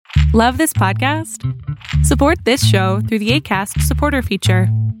Love this podcast? Support this show through the Acast supporter feature.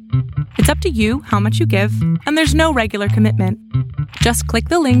 It's up to you how much you give, and there's no regular commitment. Just click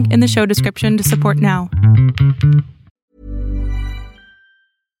the link in the show description to support now.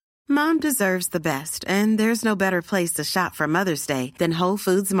 Mom deserves the best, and there's no better place to shop for Mother's Day than Whole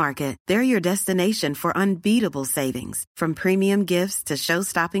Foods Market. They're your destination for unbeatable savings, from premium gifts to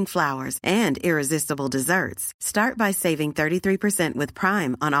show-stopping flowers and irresistible desserts. Start by saving 33% with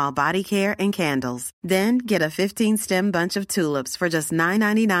Prime on all body care and candles. Then get a 15-stem bunch of tulips for just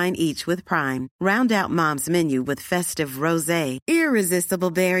 $9.99 each with Prime. Round out Mom's menu with festive rosé,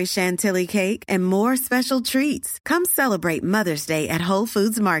 irresistible berry chantilly cake, and more special treats. Come celebrate Mother's Day at Whole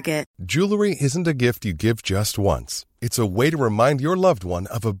Foods Market. Jewelry isn't a gift you give just once. It's a way to remind your loved one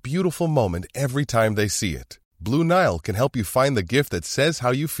of a beautiful moment every time they see it. Blue Nile can help you find the gift that says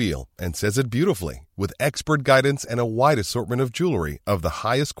how you feel and says it beautifully, with expert guidance and a wide assortment of jewelry of the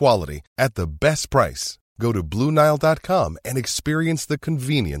highest quality at the best price. Go to BlueNile.com and experience the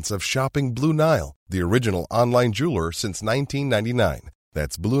convenience of shopping Blue Nile, the original online jeweler since 1999.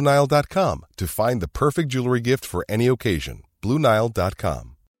 That's BlueNile.com to find the perfect jewelry gift for any occasion.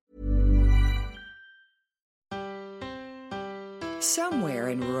 BlueNile.com. Somewhere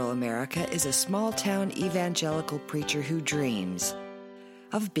in rural America is a small-town evangelical preacher who dreams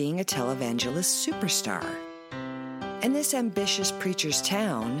of being a televangelist superstar. And this ambitious preacher's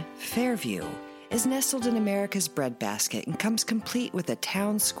town, Fairview, is nestled in America's breadbasket and comes complete with a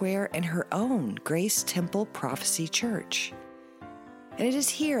town square and her own Grace Temple Prophecy Church. And it is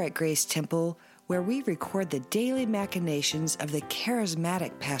here at Grace Temple where we record the daily machinations of the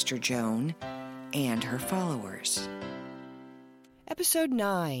charismatic Pastor Joan and her followers. Episode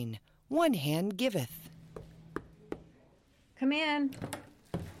 9, One Hand Giveth. Come in.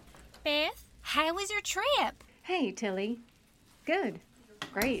 Beth, how was your trip? Hey, Tilly. Good.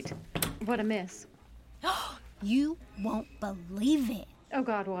 Great. What a miss. You won't believe it. Oh,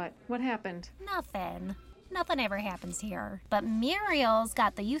 God, what? What happened? Nothing. Nothing ever happens here. But Muriel's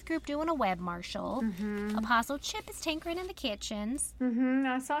got the youth group doing a web marshal. Mm-hmm. Apostle Chip is tinkering in the kitchens. Mm-hmm.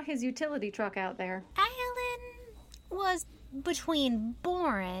 I saw his utility truck out there. Alan was between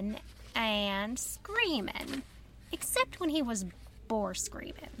boring and screaming. Except when he was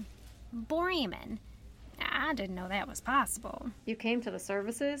screaming. Boreaming. I didn't know that was possible. You came to the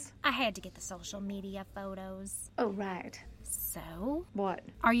services? I had to get the social media photos. Oh, right. So? What?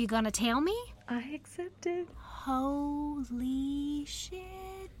 Are you gonna tell me? I accepted. Holy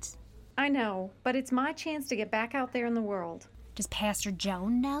shit. I know, but it's my chance to get back out there in the world. Does Pastor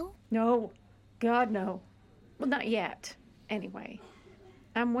Joan know? No. God, no. Well, not yet. Anyway,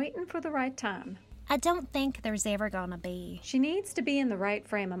 I'm waiting for the right time. I don't think there's ever gonna be. She needs to be in the right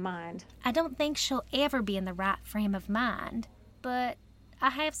frame of mind. I don't think she'll ever be in the right frame of mind, but I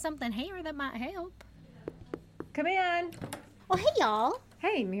have something here that might help. Come in. Oh, hey, y'all.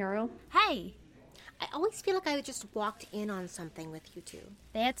 Hey, Muriel. Hey. I always feel like I just walked in on something with you two.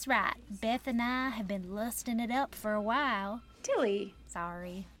 That's right. Beth and I have been lusting it up for a while. Tilly.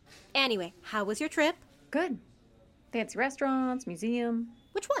 Sorry. Anyway, how was your trip? Good. Fancy restaurants, museum.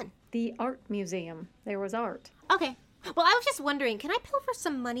 Which one? The art museum. There was art. Okay. Well, I was just wondering, can I pilfer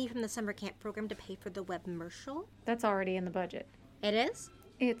some money from the summer camp program to pay for the web commercial? That's already in the budget. It is?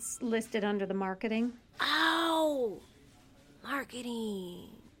 It's listed under the marketing. Oh, marketing.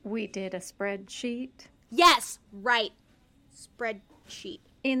 We did a spreadsheet. Yes, right. Spreadsheet.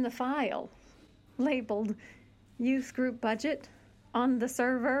 In the file. Labeled youth group budget on the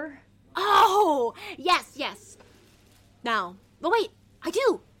server. Oh, yes. Now, but wait, I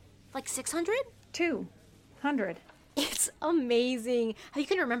do. Like 600? 200. It's amazing how you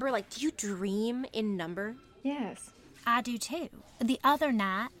can remember, do you dream in number? Yes. I do too. The other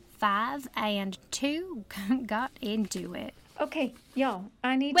night, 5 and 2 got into it. Okay, y'all,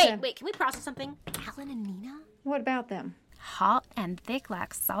 I need Wait, can we process something? Alan and Nina? What about them? Hot and thick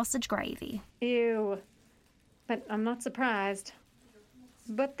like sausage gravy. Ew. But I'm not surprised.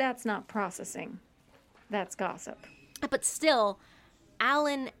 But that's not processing. That's gossip. But still,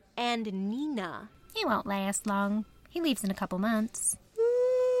 Alan and Nina. He won't last long. He leaves in a couple months.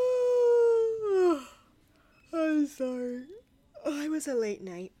 I'm sorry. Oh, it was a late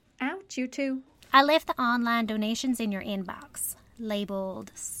night. Ouch, you two. I left the online donations in your inbox,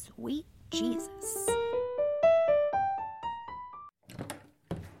 labeled Sweet Jesus.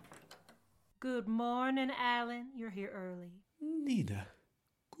 Good morning, Alan. You're here early. Nina,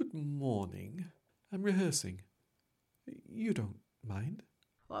 good morning. I'm rehearsing. You don't mind?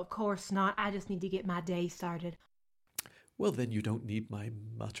 Well, of course not. I just need to get my day started. Well, then you don't need my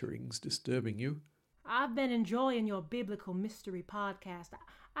mutterings disturbing you. I've been enjoying your biblical mystery podcast.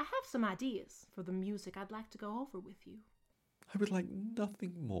 I have some ideas for the music I'd like to go over with you. I would like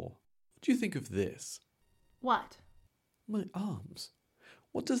nothing more. What do you think of this? What? My arms.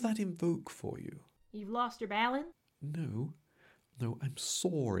 What does that invoke for you? You've lost your balance? No, I'm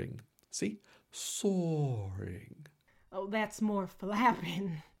soaring. See? Soaring. Oh, that's more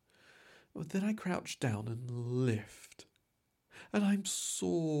flapping. Then I crouch down and lift. And I'm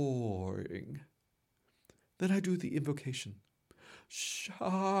soaring. Then I do the invocation.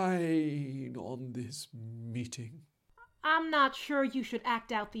 Shine on this meeting. I'm not sure you should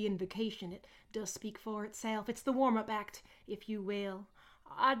act out the invocation. It does speak for itself. It's the warm-up act, if you will.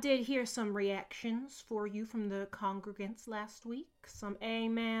 I did hear some reactions for you from the congregants last week. Some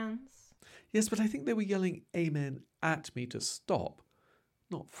amens. Yes, but I think they were yelling amen at me to stop,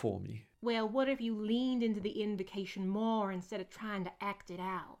 not for me. Well, what if you leaned into the invocation more instead of trying to act it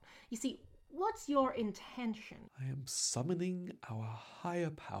out? You see, what's your intention? I am summoning our higher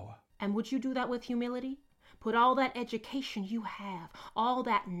power. And would you do that with humility? Put all that education you have, all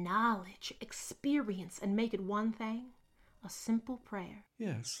that knowledge, experience, and make it one thing? A simple prayer.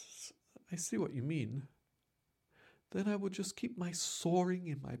 Yes, I see what you mean. Then I will just keep my soaring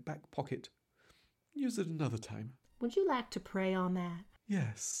in my back pocket. Use it another time. Would you like to pray on that?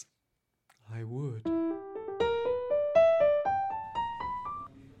 Yes, I would.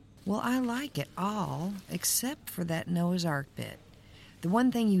 Well, I like it all, except for that Noah's Ark bit. The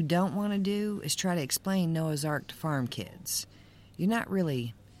one thing you don't want to do is try to explain Noah's Ark to farm kids. You're not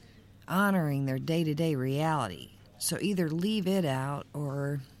really honoring their day-to-day reality. So either leave it out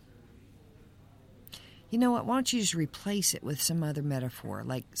or... You know what? Why don't you just replace it with some other metaphor,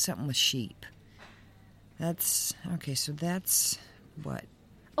 like something with sheep? Okay, so that's what?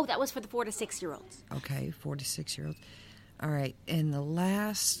 Oh, that was for the 4 to 6 year olds. Okay, 4 to 6 year olds. All right, and the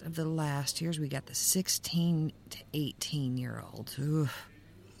last of the last years, we got the 16 to 18 year olds. Oof.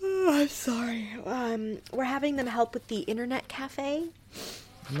 I'm sorry. We're having them help with the internet cafe.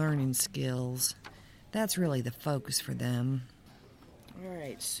 Learning skills. That's really the focus for them. All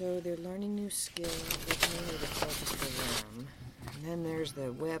right, so they're learning new skills. That's mainly the focus for them. And then there's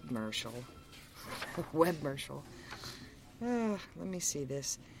the webmercial. Webmercial. Let me see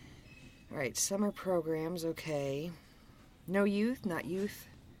this. All right, summer programs, okay. No youth, not youth.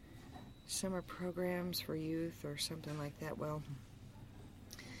 Summer programs for youth or something like that. Well,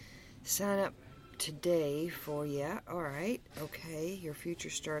 sign up today for, yeah, all right, okay. Your future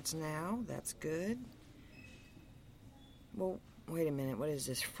starts now. That's good. Well, wait a minute. What is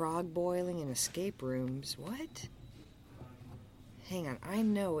this? Frog boiling in escape rooms? What? Hang on. I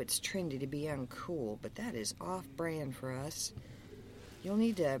know it's trendy to be uncool, but that is off-brand for us. You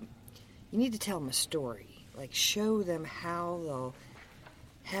need to tell them a story. Like, show them how they'll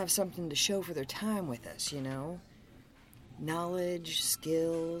have something to show for their time with us, you know? Knowledge,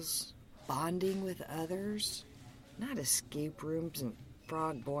 skills, bonding with others. Not escape rooms and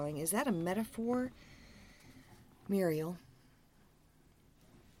frog boiling. Is that a metaphor? Muriel,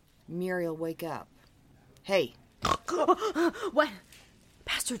 wake up. Hey. What?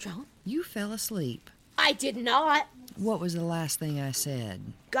 Pastor Joan? You fell asleep. I did not. What was the last thing I said?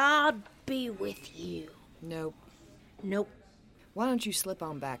 God be with you. Nope. Nope. Why don't you slip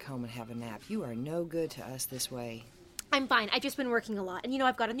on back home and have a nap? You are no good to us this way. I'm fine. I've just been working a lot. And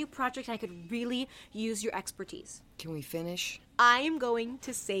I've got a new project and I could really use your expertise. Can we finish? I am going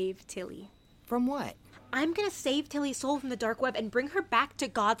to save Tilly. From what? I'm going to save Tilly's soul from the dark web and bring her back to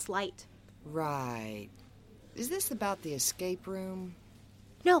God's light. Right. Is this about the escape room?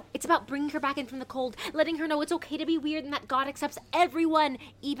 No, it's about bringing her back in from the cold, letting her know it's okay to be weird and that God accepts everyone,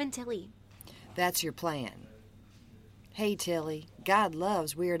 even Tilly. That's your plan. Hey, Tilly, God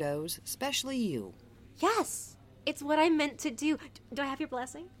loves weirdos, especially you. Yes, it's what I meant to do. Do I have your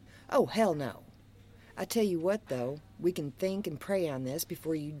blessing? Oh, hell no. I tell you what, though, we can think and pray on this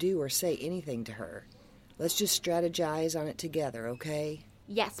before you do or say anything to her. Let's just strategize on it together, okay?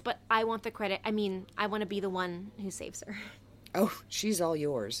 Yes, but I want the credit. I want to be the one who saves her. Oh, she's all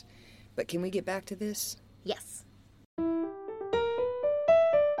yours. But can we get back to this? Yes.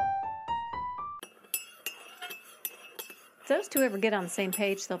 If those two ever get on the same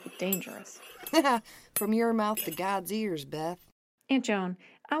page, they'll be dangerous. From your mouth to God's ears, Beth. Aunt Joan,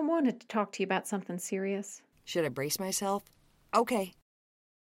 I wanted to talk to you about something serious. Should I brace myself? Okay.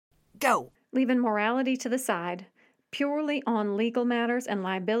 Go. Leaving morality to the side, purely on legal matters and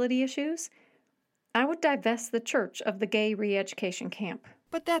liability issues, I would divest the church of the gay re-education camp.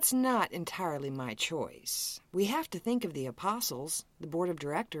 But that's not entirely my choice. We have to think of the apostles, the board of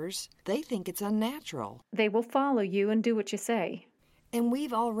directors. They think it's unnatural. They will follow you and do what you say. And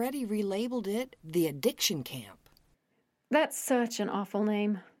we've already relabeled it the Addiction Camp. That's such an awful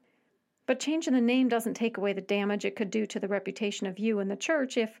name. But changing the name doesn't take away the damage it could do to the reputation of you and the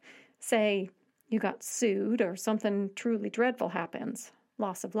church if, say, you got sued or something truly dreadful happens.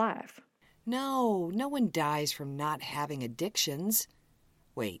 Loss of life. No one dies from not having addictions.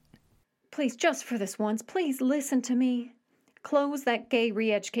 Wait. Please, just for this once, please listen to me. Close that gay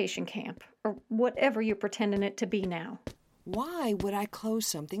re-education camp, or whatever you're pretending it to be now. Why would I close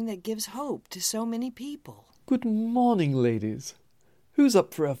something that gives hope to so many people? Good morning, ladies. Who's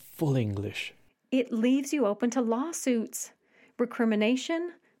up for a full English? It leaves you open to lawsuits,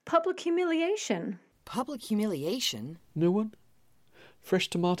 recrimination, public humiliation. Public humiliation? No one? Fresh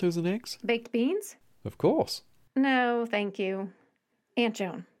tomatoes and eggs? Baked beans? Of course. No, thank you. Aunt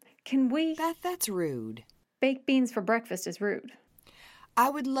Joan, can we... That's rude. Baked beans for breakfast is rude. I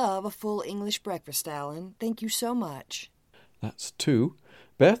would love a full English breakfast, Alan. Thank you so much. That's two.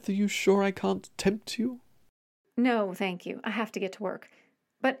 Beth, are you sure I can't tempt you? No, thank you. I have to get to work.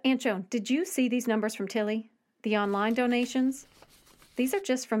 But, Aunt Joan, did you see these numbers from Tilly? The online donations? These are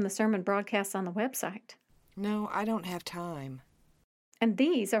just from the sermon broadcasts on the website. No, I don't have time. And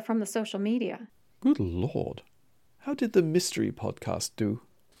these are from the social media. Good Lord. How did the mystery podcast do?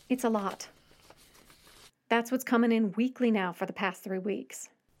 It's a lot. That's what's coming in weekly now for the past 3 weeks.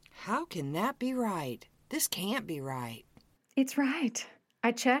 How can that be right? This can't be right. It's right.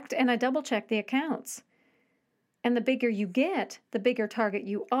 I checked and I double-checked the accounts. And the bigger you get, the bigger target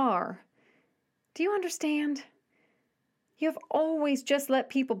you are. Do you understand? You have always just let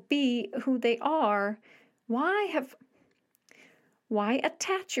people be who they are. Why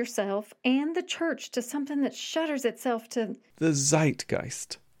attach yourself and the church to something that shutters itself to... The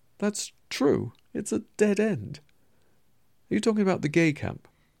zeitgeist. That's true. It's a dead end. Are you talking about the gay camp?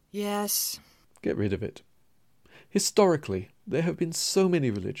 Yes. Get rid of it. Historically, there have been so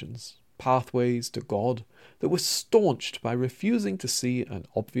many religions, pathways to God, that were staunched by refusing to see an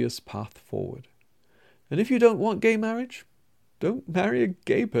obvious path forward. And if you don't want gay marriage, don't marry a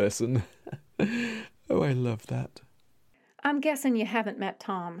gay person. Oh, I love that. I'm guessing you haven't met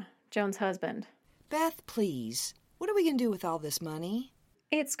Tom, Joan's husband. Beth, please. What are we going to do with all this money?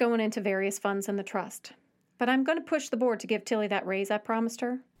 It's going into various funds in the trust. But I'm going to push the board to give Tilly that raise I promised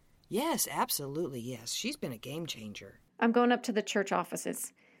her. Yes, absolutely, yes. She's been a game changer. I'm going up to the church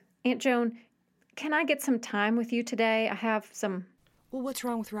offices. Aunt Joan, can I get some time with you today? I have some... Well, what's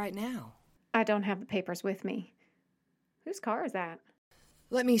wrong with right now? I don't have the papers with me. Whose car is that?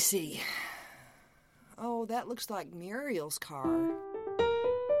 Let me see. Oh, that looks like Muriel's car.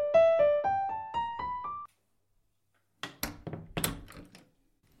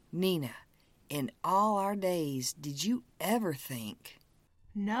 Nina, in all our days, did you ever think...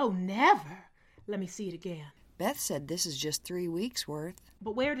 No, never. Let me see it again. Beth said this is just 3 weeks' worth.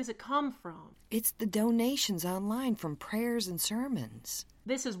 But where does it come from? It's the donations online from prayers and sermons.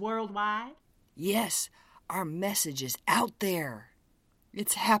 This is worldwide? Yes, our message is out there.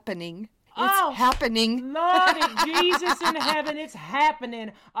 It's happening. Oh, it's happening. Lord Jesus in heaven, it's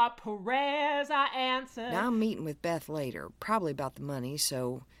happening. Our prayers are answered. Now I'm meeting with Beth later, probably about the money,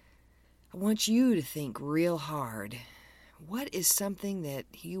 so I want you to think real hard. What is something that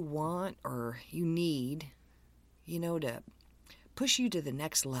you want or you need, to push you to the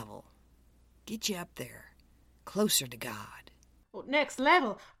next level? Get you up there, closer to God. Well, next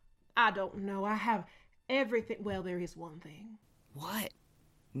level? I don't know. I have everything. Well, there is one thing. What?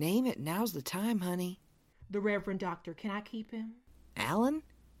 Name it. Now's the time, honey. The Reverend Doctor. Can I keep him? Alan?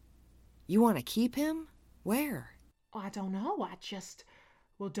 You want to keep him? Where? Oh, I don't know.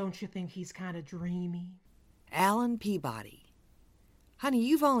 Well, don't you think he's kind of dreamy? Alan Peabody. Honey,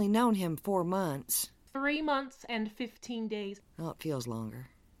 you've only known him 4 months. 3 months and 15 days. Oh, it feels longer.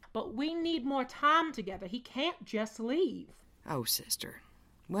 But we need more time together. He can't just leave. Oh, sister.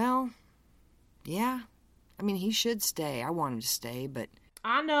 Well, yeah. He should stay. I want him to stay, but...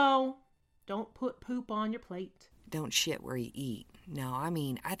 I know. Don't put poop on your plate. Don't shit where you eat. No,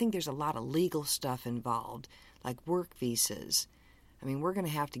 I think there's a lot of legal stuff involved, like work visas. We're going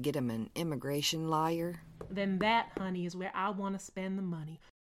to have to get him an immigration lawyer. Then that, honey, is where I want to spend the money.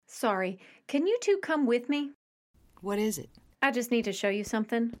 Sorry, can you two come with me? What is it? I just need to show you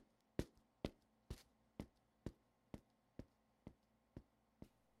something.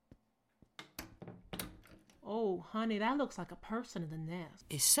 Oh, honey, that looks like a person in the nest.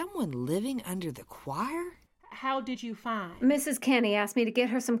 Is someone living under the choir? How did you find? Mrs. Kenny asked me to get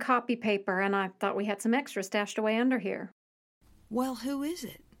her some copy paper, and I thought we had some extra stashed away under here. Well, who is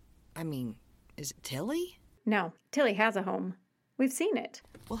it? Is it Tilly? No, Tilly has a home. We've seen it.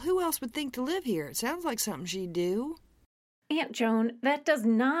 Well, who else would think to live here? It sounds like something she'd do. Aunt Joan, that does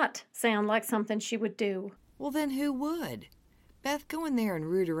not sound like something she would do. Well, then who would? Beth, go in there and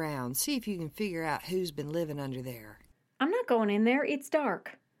root around. See if you can figure out who's been living under there. I'm not going in there. It's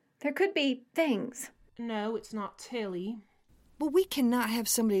dark. There could be things. No, it's not Tilly. Well, we cannot have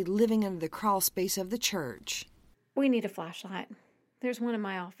somebody living under the crawl space of the church. We need a flashlight. There's one in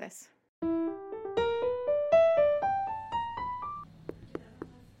my office.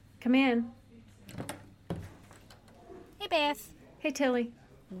 Come in. Hey, Beth. Hey, Tilly.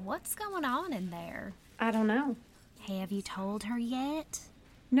 What's going on in there? I don't know. Have you told her yet?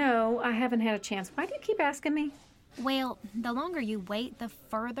 No, I haven't had a chance. Why do you keep asking me? Well, the longer you wait, the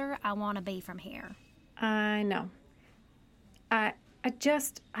further I want to be from here. I know. I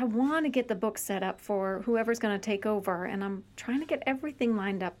want to get the book set up for whoever's going to take over, and I'm trying to get everything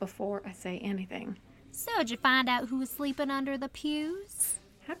lined up before I say anything. So, did you find out who was sleeping under the pews?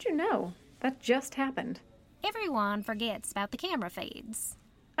 How'd you know? That just happened. Everyone forgets about the camera feeds.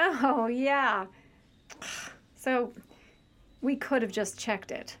 Oh, yeah. So, we could have just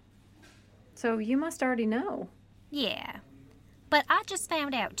checked it. So, you must already know. Yeah. But I just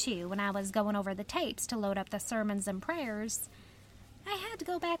found out, too, when I was going over the tapes to load up the sermons and prayers. I had to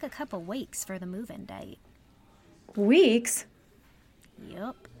go back a couple weeks for the move-in date. Weeks?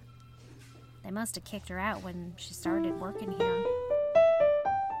 Yup. They must have kicked her out when she started working here.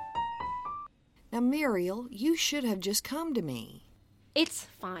 Now, Muriel, you should have just come to me. It's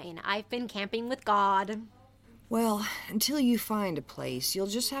fine. I've been camping with God. Well, until you find a place, you'll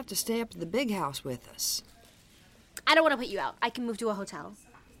just have to stay up to the big house with us. I don't want to put you out. I can move to a hotel.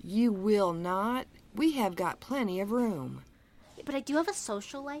 You will not. We have got plenty of room. But I do have a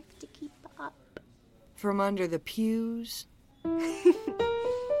social life to keep up. From under the pews? Yes.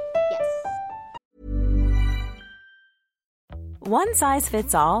 One size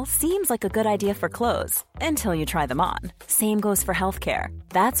fits all seems like a good idea for clothes until you try them on. Same goes for healthcare.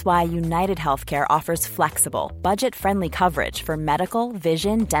 That's why United Healthcare offers flexible, budget-friendly coverage for medical,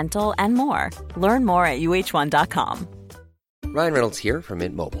 vision, dental, and more. Learn more at uh1.com. Ryan Reynolds here from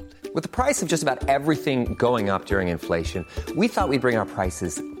Mint Mobile. With the price of just about everything going up during inflation, we thought we'd bring our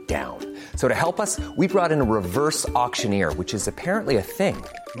prices down. So to help us, we brought in a reverse auctioneer, which is apparently a thing.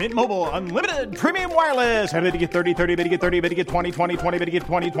 Mint Mobile Unlimited Premium Wireless. How to get 30, 30, bit to get 30, bit to get 20, 20, 20, bit to get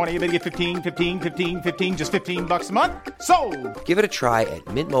 20, 20, bit to get 15, 15, 15, 15, just $15 a month? Sold! Give it a try at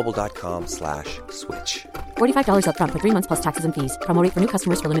mintmobile.com/switch. $45 up front for 3 months plus taxes and fees. Promo rate for new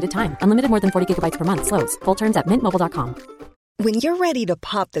customers for limited time. Unlimited more than 40 gigabytes per month. Slows full terms at mintmobile.com. When you're ready to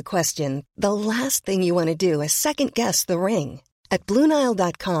pop the question, the last thing you want to do is second-guess the ring. At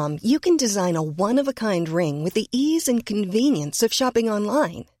BlueNile.com, you can design a one-of-a-kind ring with the ease and convenience of shopping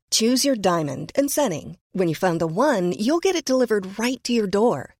online. Choose your diamond and setting. When you find the one, you'll get it delivered right to your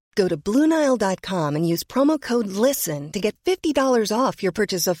door. Go to BlueNile.com and use promo code LISTEN to get $50 off your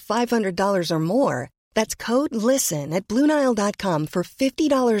purchase of $500 or more. That's code LISTEN at BlueNile.com for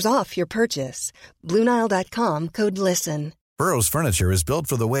 $50 off your purchase. BlueNile.com, code LISTEN. Burrow's furniture is built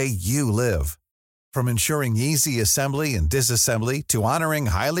for the way you live. From ensuring easy assembly and disassembly to honoring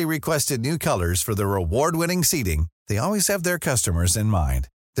highly requested new colors for their award-winning seating, they always have their customers in mind.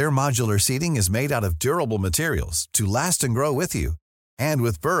 Their modular seating is made out of durable materials to last and grow with you. And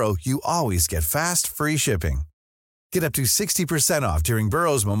with Burrow, you always get fast, free shipping. Get up to 60% off during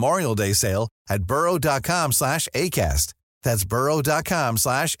Burrow's Memorial Day sale at burrow.com/ACAST. That's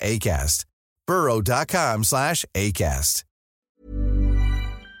burrow.com/ACAST. burrow.com/ACAST.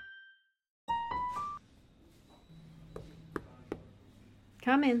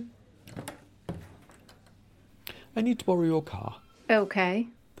 Come in. I need to borrow your car. Okay.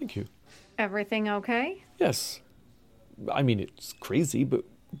 Thank you. Everything okay? Yes. I mean, it's crazy, but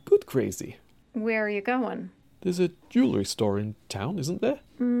good crazy. Where are you going? There's a jewelry store in town, isn't there?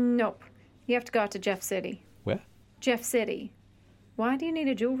 Nope. You have to go out to Jeff City. Where? Jeff City. Why do you need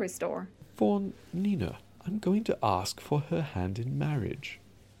a jewelry store? For Nina. I'm going to ask for her hand in marriage.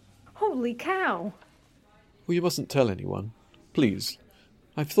 Holy cow! Well, you mustn't tell anyone. Please.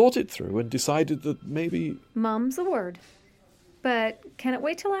 I've thought it through and decided that maybe... Mum's the word. But can it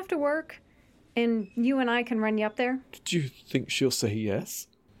wait till after work? And you and I can run you up there? Do you think she'll say yes?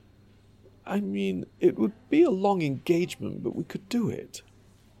 I mean, it would be a long engagement, but we could do it.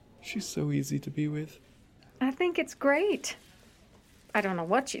 She's so easy to be with. I think it's great. I don't know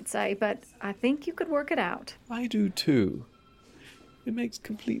what she'd say, but I think you could work it out. I do too. It makes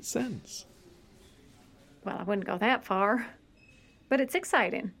complete sense. Well, I wouldn't go that far. But it's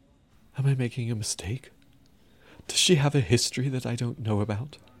exciting. Am I making a mistake? Does she have a history that I don't know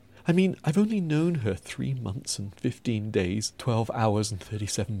about? I mean, I've only known her 3 months and 15 days, 12 hours and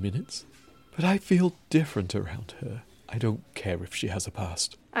 37 minutes. But I feel different around her. I don't care if she has a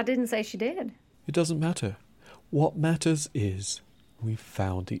past. I didn't say she did. It doesn't matter. What matters is we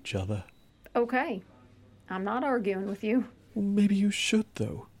found each other. Okay. I'm not arguing with you. Well, maybe you should,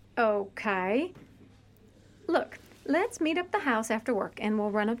 though. Okay. Look, let's meet up at the house after work, and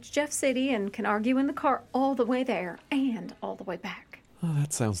we'll run up to Jeff City and can argue in the car all the way there and all the way back. Oh,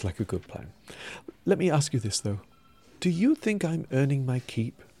 that sounds like a good plan. Let me ask you this, though. Do you think I'm earning my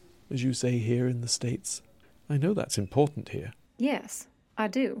keep, as you say here in the States? I know that's important here. Yes, I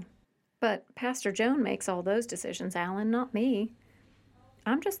do. But Pastor Joan makes all those decisions, Alan, not me.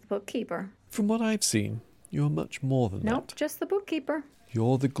 I'm just the bookkeeper. From what I've seen, you're much more than that. Nope, just the bookkeeper.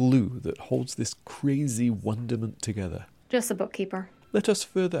 You're the glue that holds this crazy wonderment together. Just the bookkeeper. Let us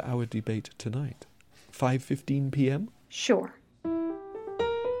further our debate tonight. 5:15 p.m.? Sure.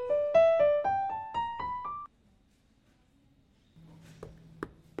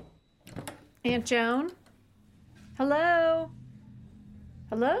 Aunt Joan? Hello?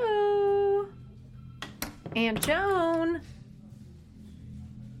 Hello? Aunt Joan?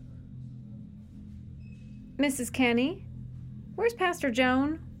 Mrs. Kenny? Where's Pastor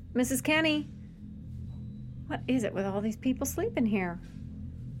Joan? Mrs. Kenny? What is it with all these people sleeping here?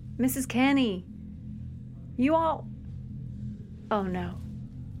 Mrs. Kenny? You all... Oh, no.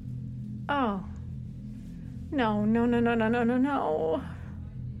 Oh. No, no, no, no, no, no, no, no.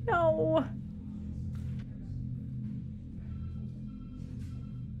 No.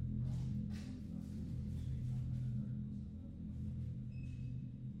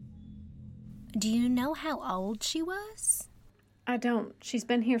 Do you know how old she was? I don't. She's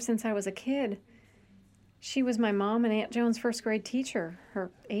been here since I was a kid. She was my mom and Aunt Joan's first grade teacher, her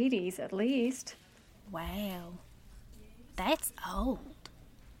 80s at least. Wow. That's old.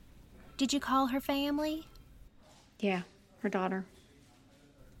 Did you call her family? Yeah, her daughter.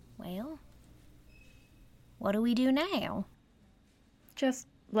 Well, what do we do now? Just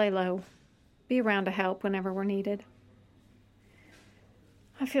lay low. Be around to help whenever we're needed.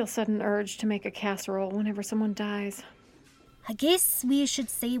 I feel a sudden urge to make a casserole whenever someone dies. I guess we should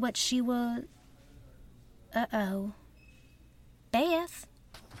see what she was... Uh-oh. Beth,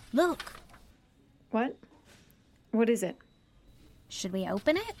 look. What? What is it? Should we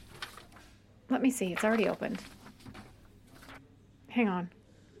open it? Let me see. It's already opened. Hang on.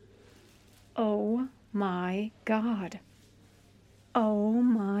 Oh my God. Oh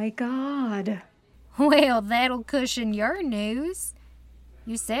my God. Well, that'll cushion your news.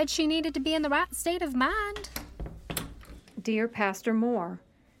 You said she needed to be in the right state of mind. Dear Pastor Moore,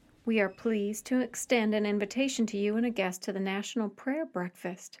 we are pleased to extend an invitation to you and a guest to the National Prayer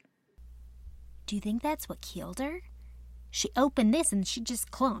Breakfast. Do you think that's what killed her? She opened this and she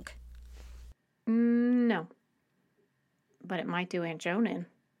just clunk. No. But it might do Aunt Joan in.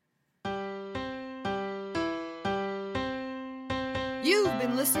 You've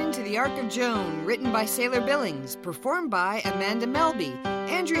been listening to The Arc of Joan, written by Sailor Billings, performed by Amanda Melby,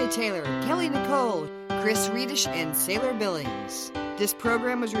 Andrea Taylor, Kelly Nicole, Chris Reedish, and Sailor Billings. This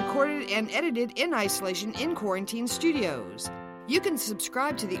program was recorded and edited in isolation in Quarantine Studios. You can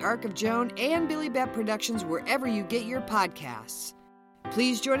subscribe to The Arc of Joan and Billy Bat Productions wherever you get your podcasts.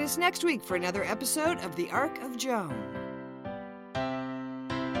 Please join us next week for another episode of The Arc of Joan.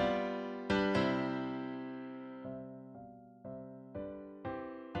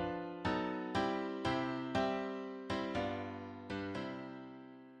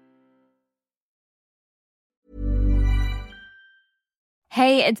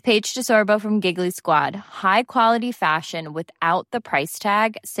 Hey, it's Paige DeSorbo from Giggly Squad. High quality fashion without the price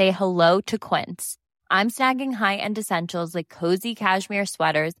tag. Say hello to Quince. I'm snagging high-end essentials like cozy cashmere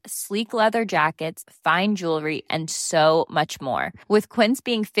sweaters, sleek leather jackets, fine jewelry, and so much more. With Quince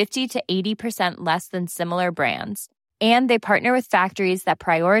being 50 to 80% less than similar brands. And they partner with factories that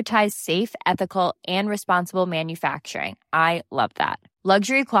prioritize safe, ethical, and responsible manufacturing. I love that.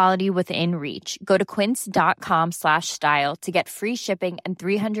 Luxury quality within reach. Go to quince.com/style to get free shipping and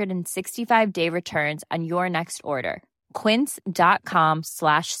 365-day returns on your next order.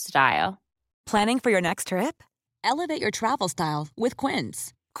 Quince.com/style. Planning for your next trip? Elevate your travel style with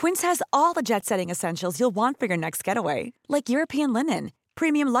Quince. Quince has all the jet-setting essentials you'll want for your next getaway, like European linen,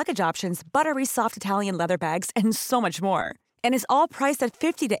 premium luggage options, buttery soft Italian leather bags, and so much more. And is all priced at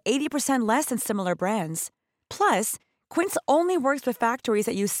 50 to 80% less than similar brands. Plus, Quince only works with factories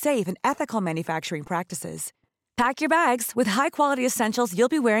that use safe and ethical manufacturing practices. Pack your bags with high-quality essentials you'll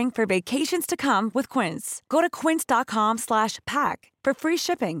be wearing for vacations to come with Quince. Go to quince.com/pack for free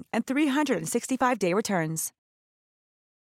shipping and 365-day returns.